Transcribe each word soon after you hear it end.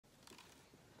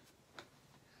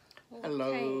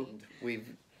Hello. Okay.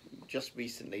 We've just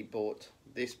recently bought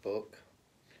this book,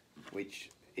 which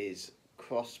is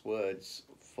Crosswords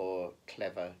for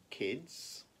Clever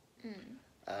Kids.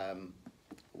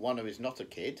 Wanna is not a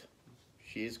kid.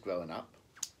 She is grown up.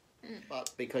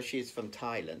 But because she is from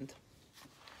Thailand,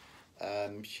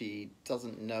 she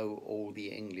doesn't know all the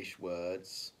English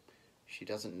words. She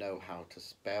doesn't know how to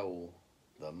spell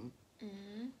them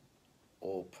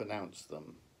or pronounce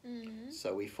them.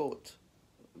 So we thought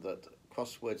that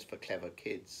Crosswords for Clever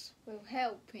Kids Will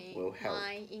help me. Will help.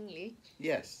 My English.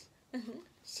 Yes.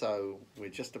 So we're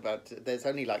just about to, there's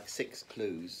only like 6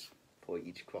 clues for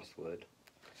each crossword.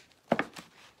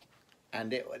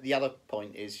 And the other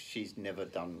point is she's never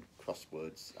done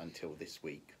crosswords until this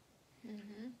week.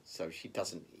 So she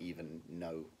doesn't even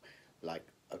know like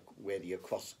where the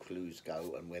across clues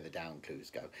go and where the down clues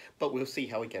go. But we'll see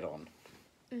how we get on.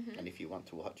 And if you want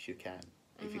to watch, you can.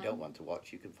 If you don't want to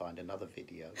watch, you can find another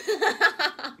video.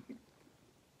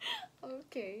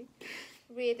 Okay.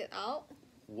 Read it out.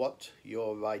 What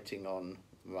you're writing on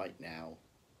right now,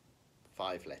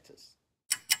 5 letters.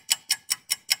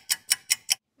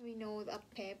 We know the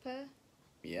paper.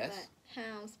 Yes. But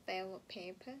how spell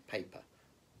paper? Paper.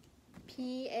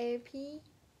 P-A-P.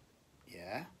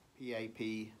 Yeah.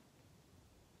 P-A-P.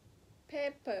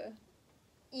 Paper.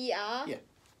 E-R. Yeah.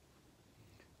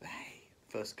 Hey,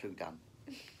 first clue done.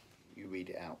 You read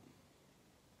it out.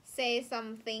 Say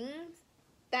something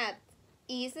that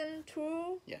isn't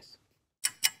true. Yes.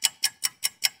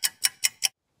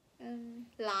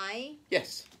 Lie.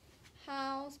 Yes.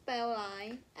 How spell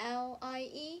lie?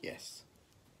 L-I-E. Yes.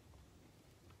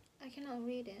 I cannot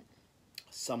read it.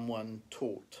 Someone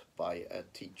taught by a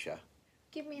teacher.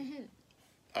 Give me a hint.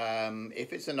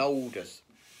 If it's an older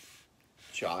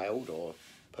child or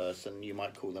person, you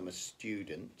might call them a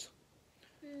student.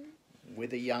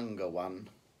 With a younger one,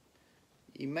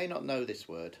 you may not know this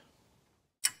word.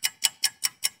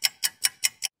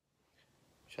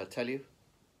 Shall I tell you?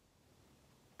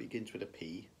 Begins with a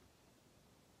P.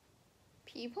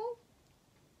 People?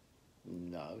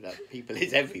 No, that people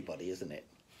is everybody, isn't it?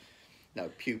 No,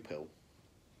 pupil.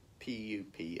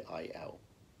 P-U-P-I-L.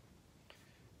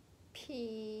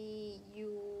 P-U-P-I-L.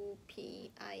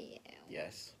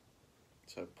 Yes.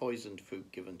 So poisoned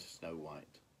fruit given to Snow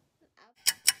White.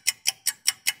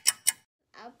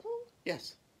 Apple?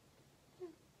 Yes.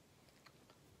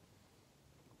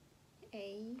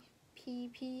 A-P-P-L-E?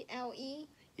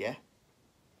 Yeah.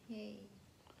 Yay.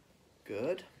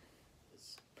 Good.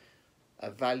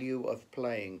 A value of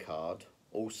playing card,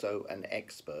 also an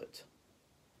expert.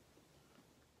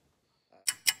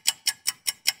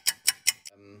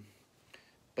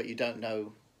 But you don't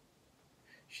know,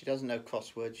 she doesn't know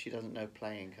crosswords, she doesn't know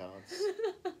playing cards.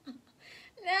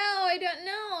 No, I don't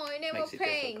know. I never Makes it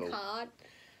playing difficult. card.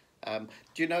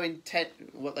 Do you know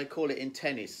what they call it in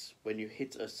tennis, when you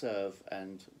hit a serve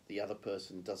and the other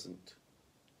person doesn't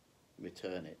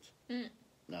return it?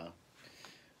 No.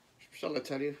 Shall I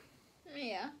tell you?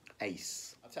 Yeah.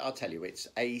 Ace. I'll tell you, it's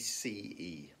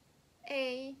A-C-E.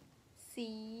 A-C-E.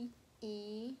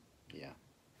 Yeah.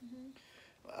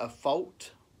 A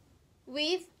fault.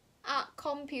 With a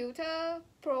computer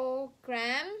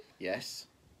program. Yes.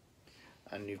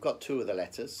 And you've got 2 of the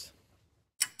letters.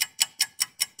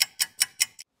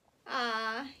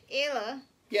 Error.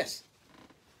 Yes.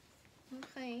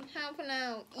 Okay. How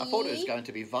pronounce? I thought it was going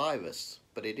to be virus,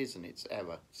 but it isn't. It's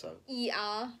error. So.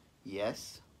 E-R.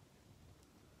 Yes.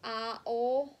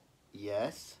 R-O.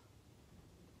 Yes.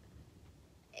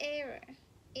 Error.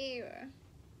 Error.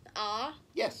 R.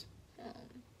 Yes.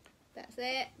 That's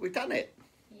it. We've done it.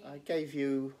 Yeah. I gave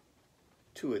you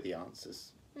 2 of the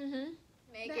answers.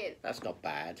 Make it. That's not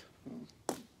bad.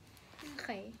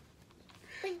 Okay.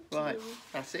 Thank Right. you.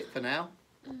 That's it for now.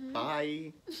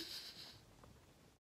 Bye.